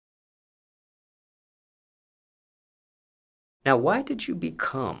Now, why did you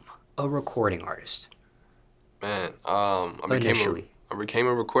become a recording artist Man, initially? I became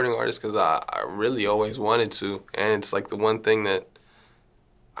a recording artist because I really always wanted to, and it's like the one thing that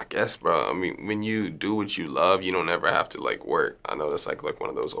I guess, bro. I mean, when you do what you love, you don't ever have to like work. I know that's like one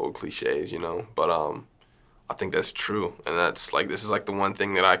of those old cliches, but I think that's true, and that's like this is like the one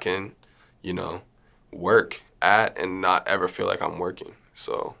thing that I can, you know, work at and not ever feel like I'm working.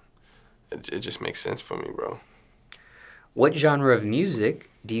 So it just makes sense for me, bro. What genre of music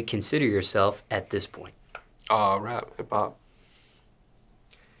do you consider yourself at this point? Rap, hip hop.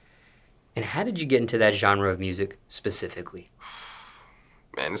 And how did you get into that genre of music specifically?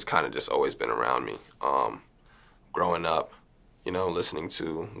 Man, it's kind of just always been around me. Growing up, listening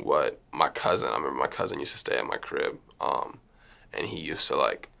to what I remember my cousin used to stay at my crib, and he used to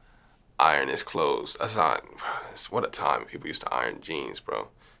like iron his clothes. What a time people used to iron jeans, bro.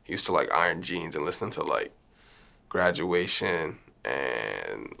 He used to like iron jeans and listen to like Graduation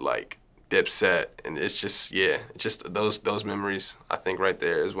and like Dipset, and it's just, yeah, it's just those memories. I think right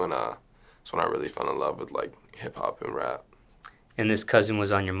there is when I really fell in love with like hip hop and rap. And this cousin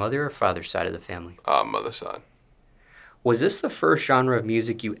was on your mother or father's side of the family? Mother side. Was this the first genre of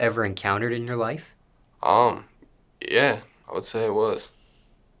music you ever encountered in your life? Um, yeah, I would say it was.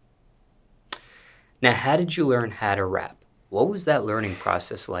 Now, how did you learn how to rap? What was that learning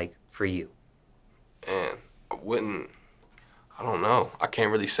process like for you? And I don't know. I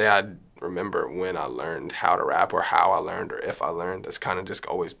can't really say I remember when I learned how to rap or how I learned or if I learned. It's kind of just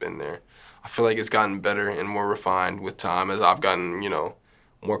always been there. I feel like it's gotten better and more refined with time as I've gotten,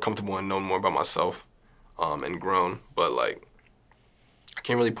 more comfortable and known more about myself, and grown. But like, I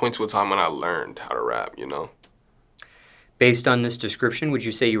can't really point to a time when I learned how to rap. Based on this description, would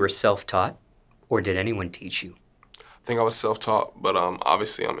you say you were self-taught or did anyone teach you? I think I was self-taught, but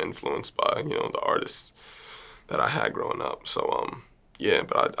obviously I'm influenced by, the artists that I had growing up. So, yeah,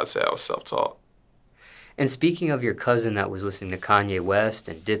 but I'd say I was self-taught. And speaking of your cousin that was listening to Kanye West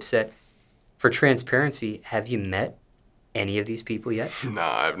and Dipset, for transparency, have you met any of these people yet? Nah,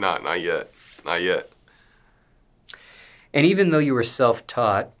 I've not yet. Not yet. And even though you were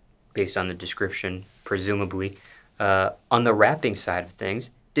self-taught, based on the description, presumably, on the rapping side of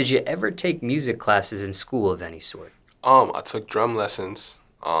things, did you ever take music classes in school of any sort? I took drum lessons.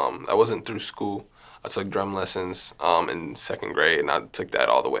 That wasn't through school. I took drum lessons in second grade, and I took that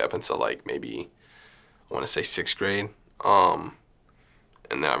all the way up until like maybe I want to say sixth grade.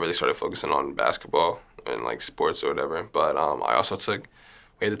 And then I really started focusing on basketball and like sports or whatever. But I also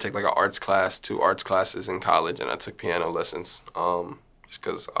we had to take like an arts class, 2 arts classes in college, and I took piano lessons. Just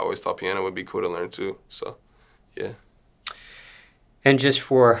because I always thought piano would be cool to learn too. So, yeah. And just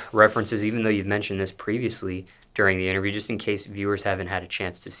for references, even though you've mentioned this previously during the interview, just in case viewers haven't had a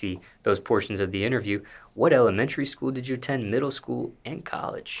chance to see those portions of the interview, what elementary school did you attend, middle school, and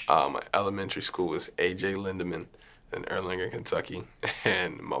college? My elementary school was A.J. Lindemann in Erlangen, Kentucky,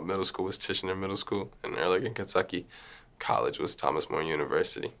 and my middle school was Tishner Middle School in Erlangen, Kentucky. College was Thomas More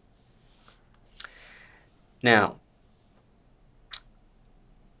University. Now,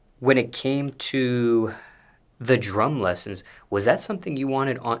 when it came to the drum lessons, was that something you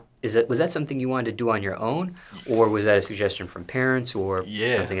wanted was that something you wanted to do on your own, or was that a suggestion from parents or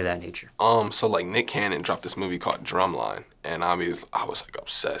Yeah. something of that nature? So like Nick Cannon dropped this movie called Drumline, and I was like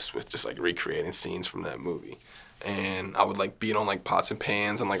obsessed with just like recreating scenes from that movie. And I would like beat on like pots and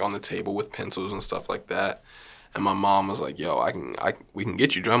pans and like on the table with pencils and stuff like that. And my mom was like, "Yo, we can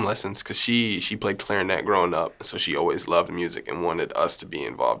get you drum lessons," because she played clarinet growing up, so she always loved music and wanted us to be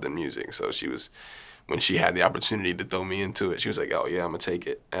involved in music. So when she had the opportunity to throw me into it, she was like, "Oh yeah, I'm gonna take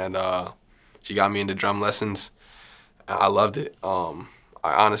it." And she got me into drum lessons, and I loved it. I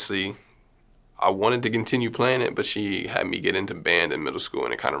wanted to continue playing it, but she had me get into band in middle school,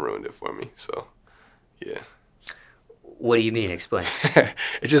 and it kind of ruined it for me. So, yeah. What do you mean? Explain.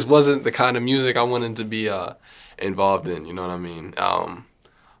 It just wasn't the kind of music I wanted to be involved in. You know what I mean? I've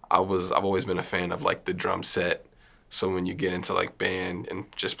always been a fan of like the drum set. So when you get into like band and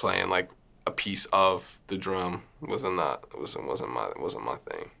just playing like a piece of the drum wasn't my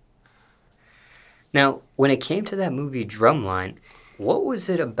thing. Now, when it came to that movie Drumline, what was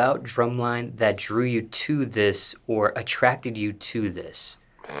it about Drumline that drew you to this or attracted you to this?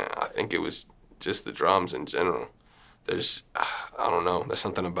 Man, I think it was just the drums in general. I don't know, there's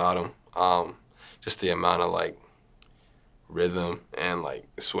something about them. Just the amount of like rhythm and like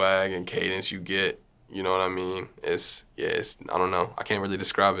swag and cadence you get. You know what I mean? I don't know. I can't really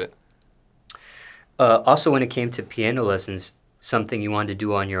describe it. Also, when it came to piano lessons, something you wanted to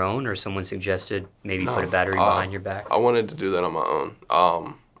do on your own, or someone suggested maybe put a No, battery behind your back? I wanted to do that on my own.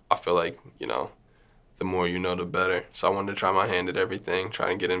 I feel like, the more you know, the better. So I wanted to try my hand at everything,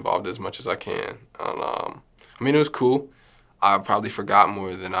 try to get involved as much as I can. And, I mean, it was cool. I probably forgot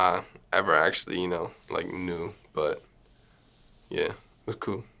more than I ever actually, like knew. But yeah, it was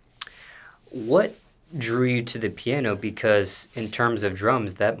cool. What drew you to the piano? Because in terms of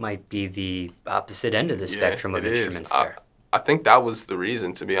drums, that might be the opposite end of the spectrum of instruments there. I think that was the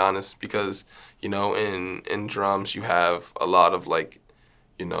reason, to be honest, because, in drums you have a lot of, like,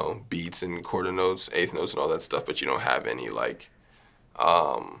 beats and quarter notes, eighth notes, and all that stuff, but you don't have any, like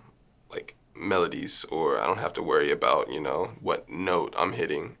melodies, or I don't have to worry about, what note I'm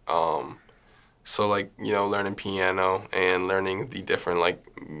hitting. So, like, learning piano and learning the different, like,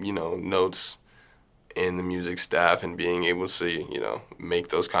 notes in the music staff and being able to, make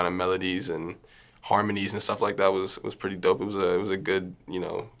those kind of melodies and harmonies and stuff like that was pretty dope. It was a good,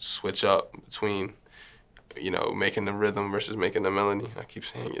 switch up between, making the rhythm versus making the melody. I keep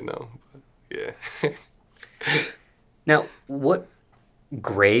saying, but yeah. Now, what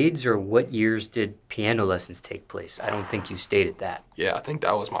grades or what years did piano lessons take place? I don't think you stated that. Yeah, I think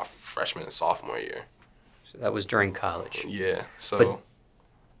that was my freshman and sophomore year. So that was during college. Yeah, so...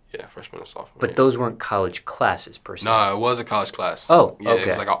 yeah, freshman and sophomore. But those weren't college classes per se. No, it was a college class. Oh, yeah, okay. It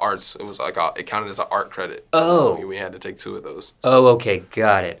was like arts. It was like it counted as an art credit. Oh, we had to take 2 of those. So. Oh, okay,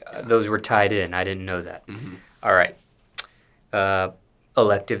 got it. Yeah. Those were tied in. I didn't know that. Mm-hmm. All right.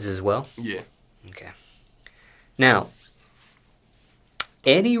 Electives as well. Yeah. Okay. Now,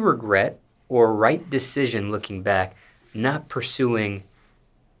 any regret or right decision looking back, not pursuing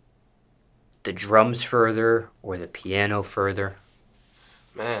the drums further or the piano further?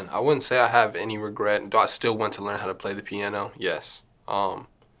 Man, I wouldn't say I have any regret. Do I still want to learn how to play the piano? Yes.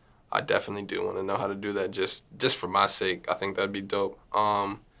 I definitely do want to know how to do that just for my sake. I think that'd be dope.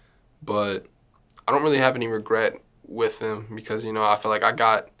 But I don't really have any regret with them because, I feel like I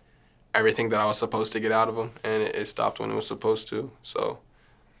got everything that I was supposed to get out of them, and it stopped when it was supposed to. So,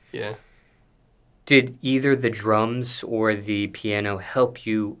 yeah. Did either the drums or the piano help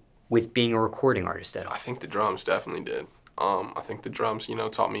you with being a recording artist at all? I think the drums definitely did. I think the drums,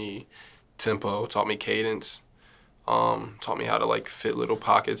 taught me tempo, taught me cadence, taught me how to, like, fit little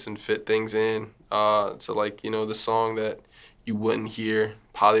pockets and fit things in to, like, the song that you wouldn't hear,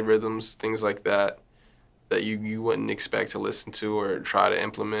 polyrhythms, things like that you wouldn't expect to listen to or try to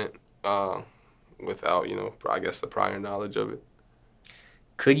implement without, I guess, the prior knowledge of it.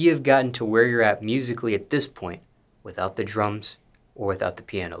 Could you have gotten to where you're at musically at this point without the drums or without the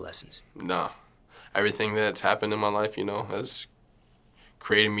piano lessons? Nah. Everything that's happened in my life, has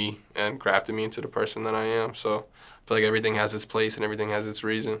created me and crafted me into the person that I am. So I feel like everything has its place and everything has its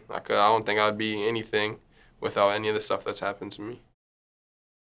reason. I don't think I would be anything without any of the stuff that's happened to me.